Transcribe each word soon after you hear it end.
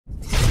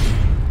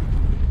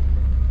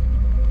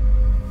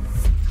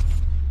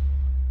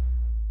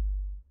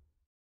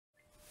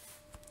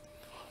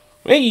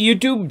Hey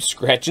YouTube,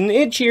 Scratching the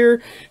Itch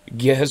here.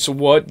 Guess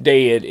what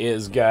day it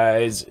is,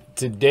 guys?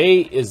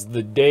 Today is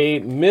the day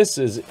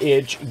Mrs.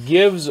 Itch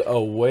gives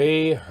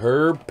away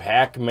her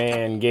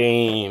Pac-Man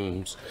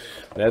games.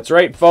 That's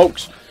right,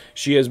 folks.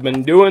 She has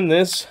been doing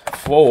this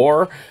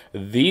for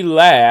the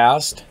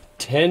last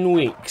 10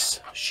 weeks.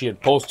 She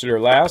had posted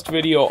her last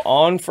video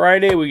on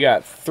Friday. We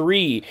got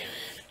 3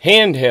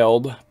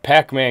 handheld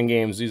Pac-Man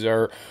games. These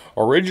are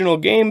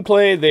original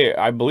gameplay.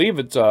 I believe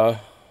it's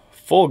a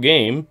full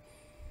game.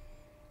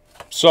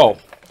 So,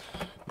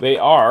 they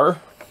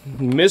are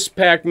Miss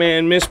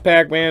Pac-Man,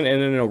 and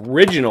an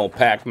original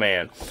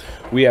Pac-Man.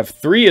 We have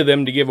 3 of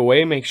them to give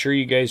away. Make sure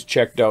you guys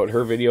checked out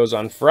her videos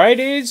on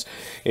Fridays.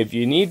 If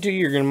you need to,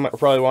 you're going to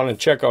probably want to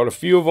check out a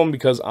few of them,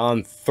 because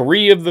on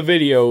 3 of the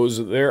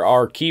videos, there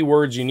are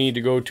keywords you need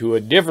to go to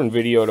a different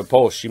video to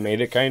post. She made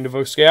it kind of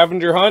a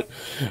scavenger hunt.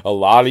 A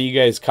lot of you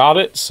guys caught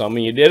it. Some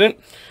of you didn't.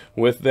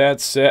 With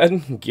that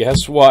said,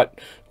 guess what?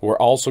 We're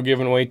also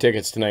giving away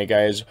tickets tonight,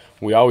 guys.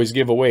 We always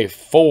give away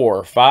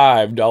 $4,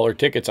 $5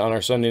 tickets on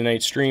our Sunday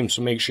night stream,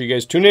 so make sure you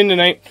guys tune in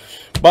tonight.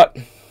 But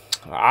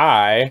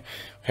I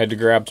had to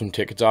grab some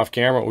tickets off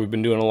camera. We've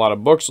been doing a lot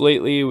of books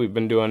lately. We've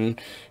been doing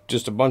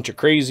just a bunch of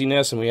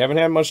craziness, and we haven't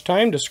had much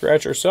time to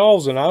scratch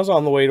ourselves. And I was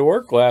on the way to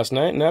work last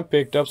night, and I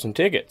picked up some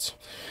tickets.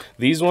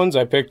 These ones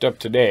I picked up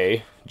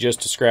today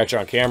just to scratch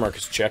on camera,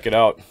 because check it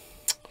out.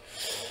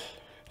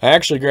 I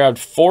actually grabbed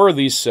 4 of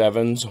these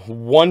 7s,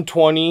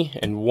 120,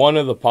 and 1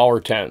 of the Power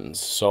 10s.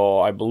 So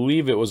I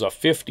believe it was a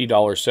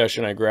 $50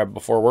 session I grabbed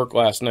before work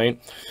last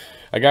night.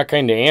 I got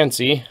kind of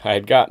antsy. I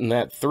had gotten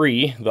that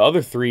 3. The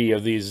other 3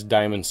 of these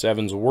Diamond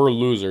 7s were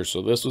losers.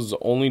 So this was the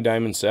only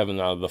Diamond 7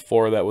 out of the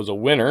 4 that was a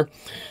winner.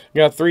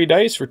 Got 3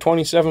 dice for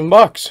 27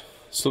 bucks.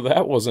 So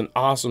that was an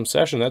awesome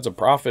session. That's a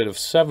profit of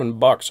 7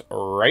 bucks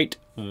right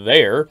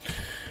there.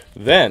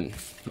 Then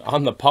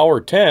on the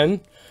Power 10,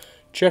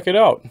 check it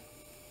out.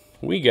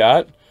 We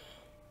got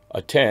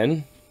a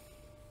 10,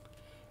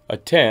 a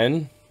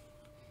 10,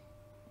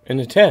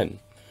 and a 10.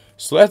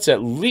 So that's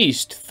at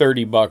least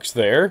 30 bucks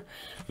there.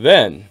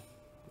 Then,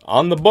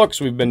 on the books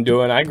we've been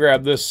doing, I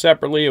grabbed this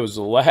separately. It was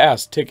the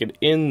last ticket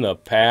in the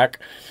pack.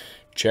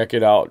 Check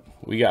it out.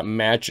 We got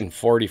matching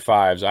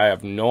 45s. I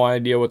have no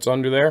idea what's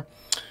under there,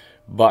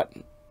 but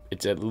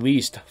it's at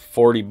least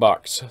 40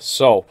 bucks.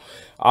 So,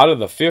 out of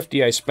the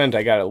 50 I spent,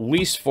 I got at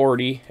least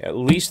 40, at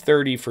least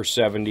 30 for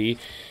 70.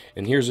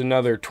 And here's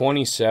another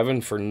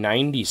 27 for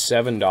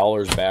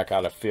 $97 back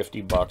out of 50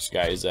 bucks,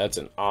 guys. That's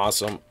an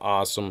awesome,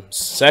 awesome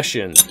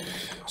session.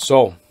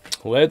 So,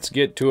 let's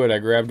get to it. I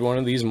grabbed one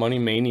of these Money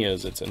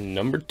Manias. It's a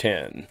number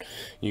 10.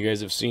 You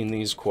guys have seen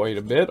these quite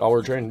a bit. All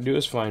we're trying to do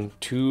is find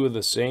 2 of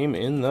the same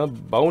in the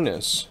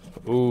bonus.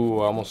 Ooh,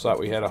 I almost thought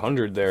we had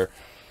 100 there.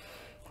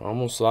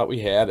 Almost thought we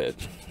had it.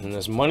 And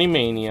this Money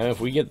Mania,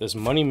 if we get this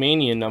Money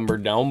Mania number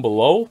down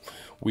below,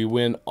 we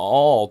win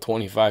all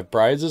 25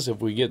 prizes. If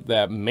we get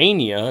that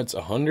Mania, it's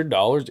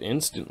 $100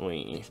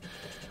 instantly.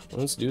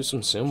 Let's do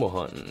some symbol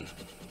hunting.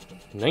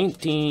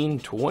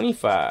 19,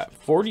 25,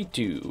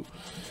 42,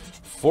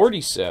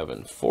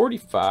 47,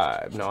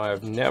 45. Now,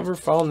 I've never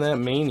found that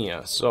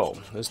Mania, so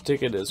this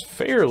ticket is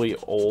fairly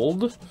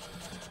old.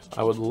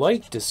 I would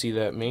like to see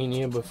that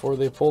Mania before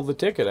they pull the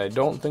ticket. I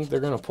don't think they're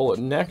going to pull it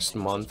next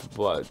month,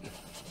 but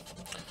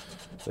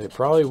they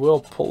probably will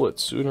pull it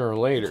sooner or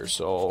later.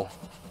 So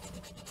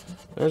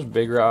there's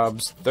Big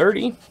Rob's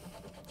 30.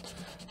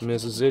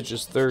 Mrs. Itch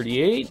is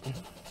 38.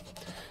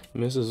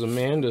 Mrs.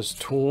 Amanda's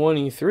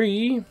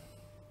 23.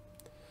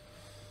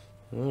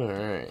 All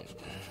right.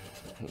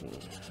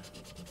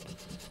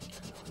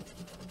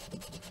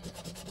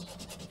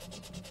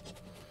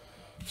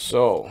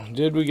 So,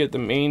 did we get the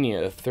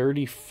Mania?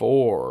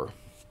 34.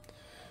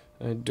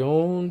 I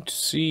don't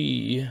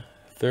see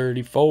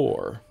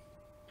 34.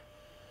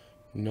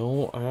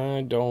 No,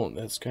 I don't.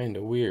 That's kind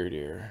of weird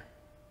here.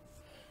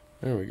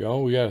 There we go.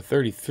 We got a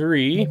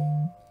 33.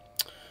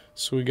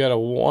 So we got a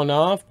 1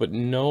 off, but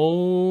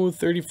no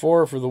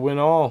 34 for the win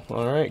all.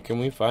 Alright, can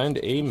we find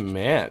a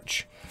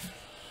match?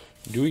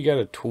 Do we got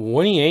a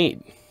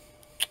 28?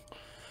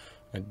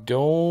 I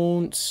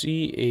don't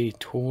see a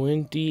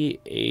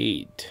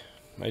 28.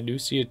 I do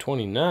see a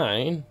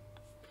 29.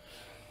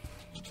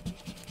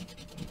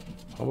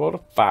 How about a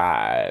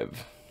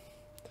 5?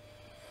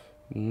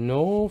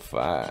 No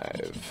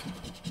 5.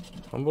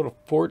 How about a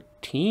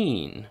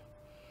 14?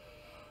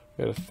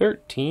 Got a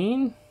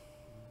 13?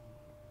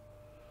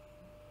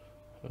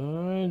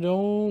 I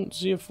don't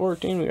see a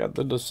 14. We got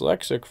the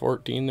dyslexic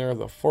 14 there,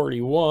 the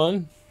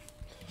 41.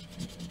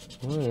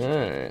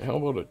 Alright, how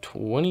about a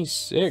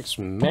 26?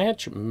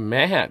 Match.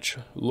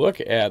 Look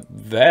at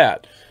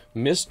that.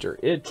 Mr.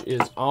 Itch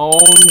is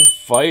on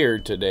fire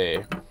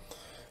today.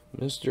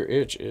 Mr.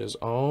 Itch is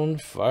on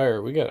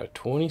fire. We got a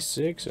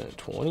 26 and a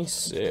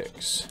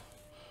 26.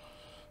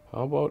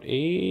 How about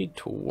a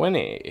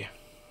 20?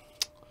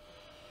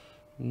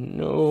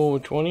 No,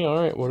 20. All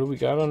right, what do we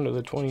got under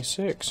the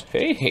 26?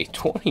 Hey,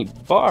 20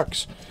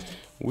 bucks.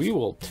 We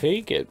will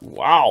take it.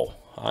 Wow,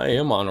 I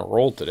am on a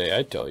roll today.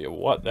 I tell you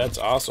what, that's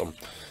awesome.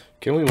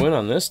 Can we win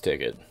on this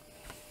ticket?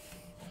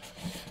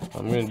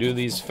 I'm going to do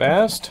these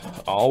fast.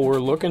 All we're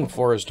looking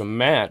for is to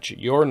match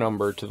your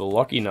number to the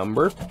lucky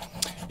number.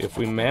 If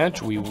we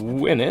match, we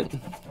win it.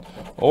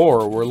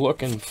 Or we're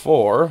looking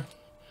for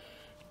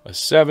a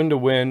 7 to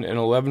win, an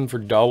 11 for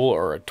double,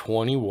 or a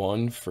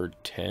 21 for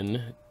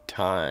 10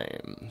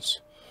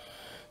 times.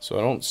 So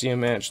I don't see a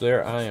match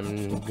there. I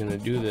am going to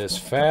do this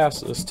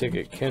fast. This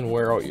ticket can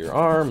wear out your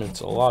arm. It's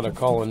a lot of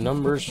calling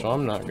numbers, so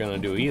I'm not going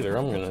to do either.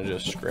 I'm going to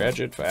just scratch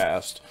it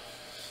fast.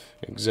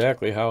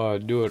 Exactly how I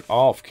do it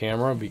off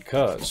camera,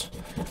 because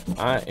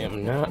I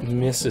am not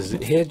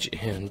Mrs. Itch.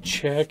 And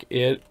check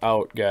it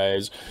out,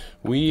 guys.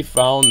 We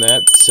found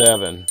that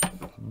 7.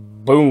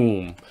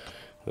 Boom.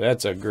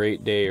 That's a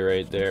great day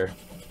right there.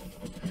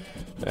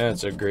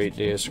 That's a great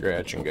day of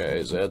scratching,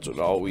 guys. That's what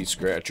all we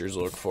scratchers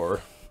look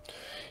for.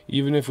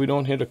 Even if we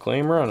don't hit a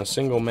claimer on a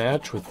single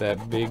match with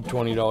that big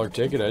 $20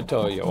 ticket, I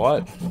tell you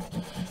what,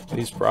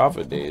 these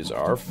profit days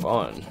are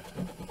fun.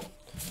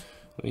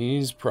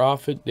 These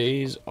profit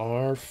days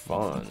are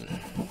fun.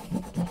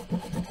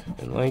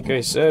 And like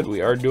I said, we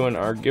are doing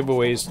our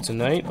giveaways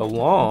tonight,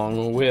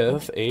 along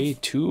with a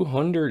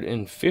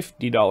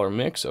 $250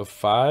 mix of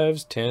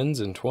 5s,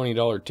 10s, and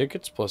 $20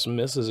 tickets, plus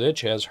Mrs.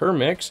 Itch has her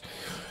mix.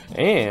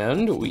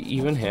 And we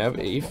even have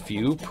a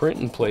few print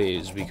and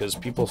plays, because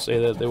people say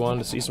that they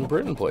want to see some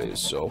print and plays.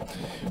 So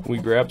we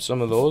grabbed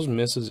some of those.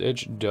 Mrs.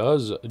 Itch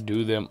does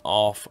do them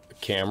off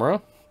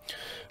camera.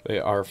 They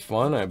are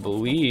fun. I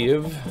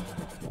believe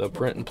the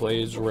print and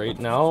plays right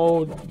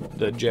now,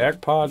 the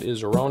jackpot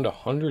is around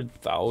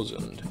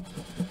 100,000.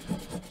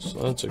 So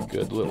that's a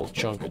good little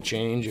chunk of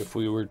change if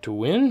we were to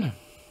win.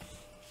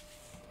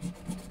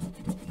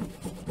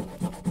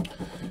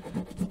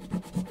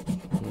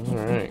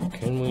 Alright,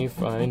 can we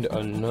find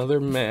another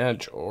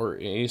match or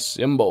a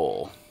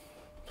symbol?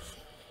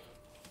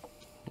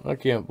 I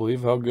can't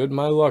believe how good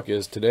my luck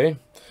is today.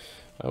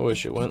 I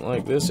wish it went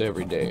like this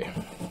every day.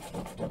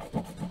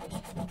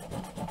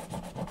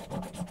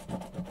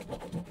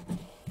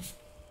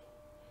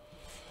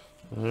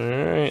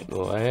 Alright,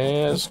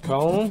 last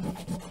column.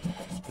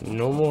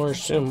 No more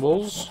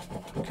symbols.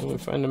 Can we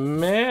find a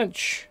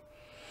match?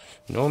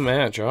 No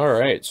match.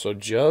 Alright, so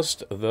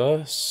just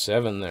the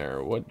 7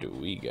 there. What do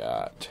we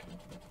got?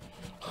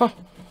 Huh.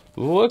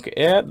 Look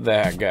at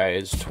that,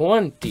 guys.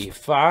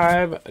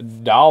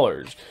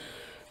 $25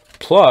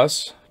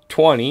 plus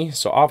 20.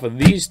 So off of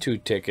these 2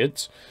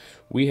 tickets,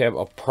 we have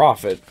a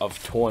profit of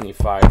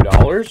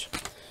 $25.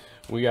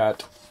 We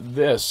got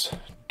this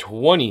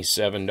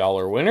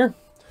 $27 winner.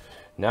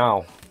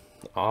 Now,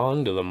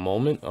 on to the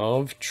moment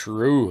of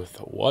truth.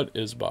 What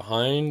is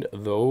behind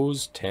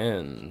those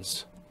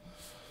 10s?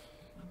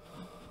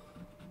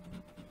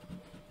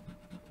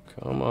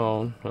 Come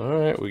on.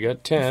 Alright, we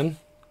got 10.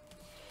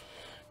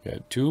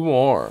 Got 2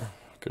 more.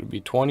 Could it be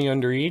 20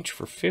 under each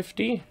for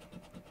 50?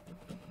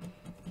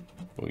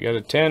 We got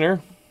a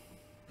 10er.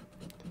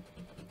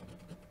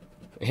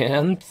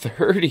 And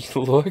 30.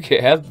 Look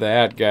at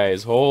that,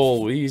 guys.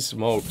 Holy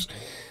smokes.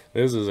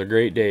 This is a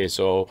great day.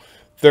 So,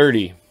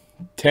 30.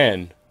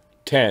 10,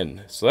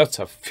 10. So that's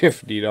a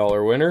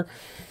 $50 winner.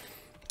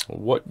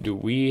 What do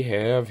we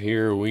have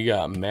here? We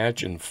got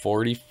matching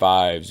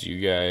 45s, you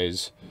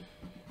guys.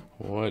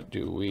 What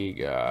do we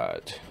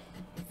got?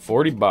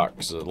 40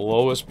 bucks, the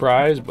lowest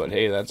prize, but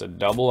hey, that's a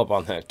double up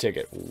on that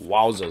ticket.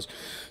 Wowzers.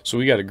 So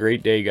we got a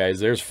great day, guys.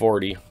 There's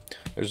 40.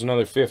 There's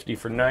another 50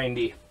 for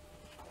 90.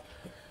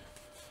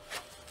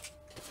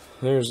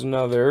 There's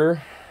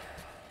another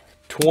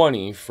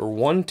 20 for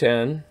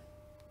 110.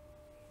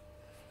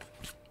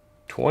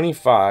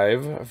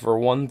 25 for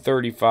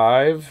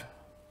 135,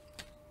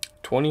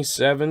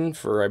 27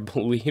 for, I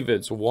believe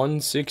it's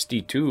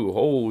 162.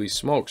 Holy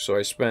smokes. So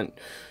I spent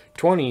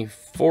 20,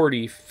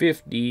 40,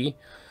 50,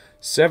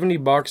 70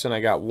 bucks, and I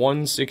got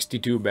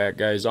 162 back,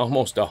 guys.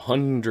 Almost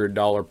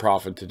 $100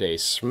 profit today.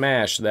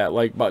 Smash that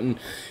like button.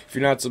 If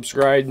you're not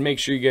subscribed, make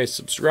sure you guys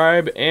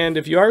subscribe. And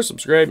if you are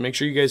subscribed, make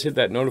sure you guys hit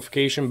that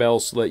notification bell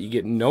so that you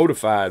get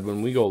notified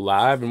when we go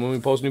live and when we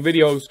post new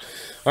videos.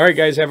 All right,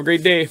 guys, have a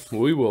great day.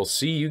 We will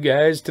see you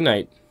guys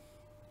tonight.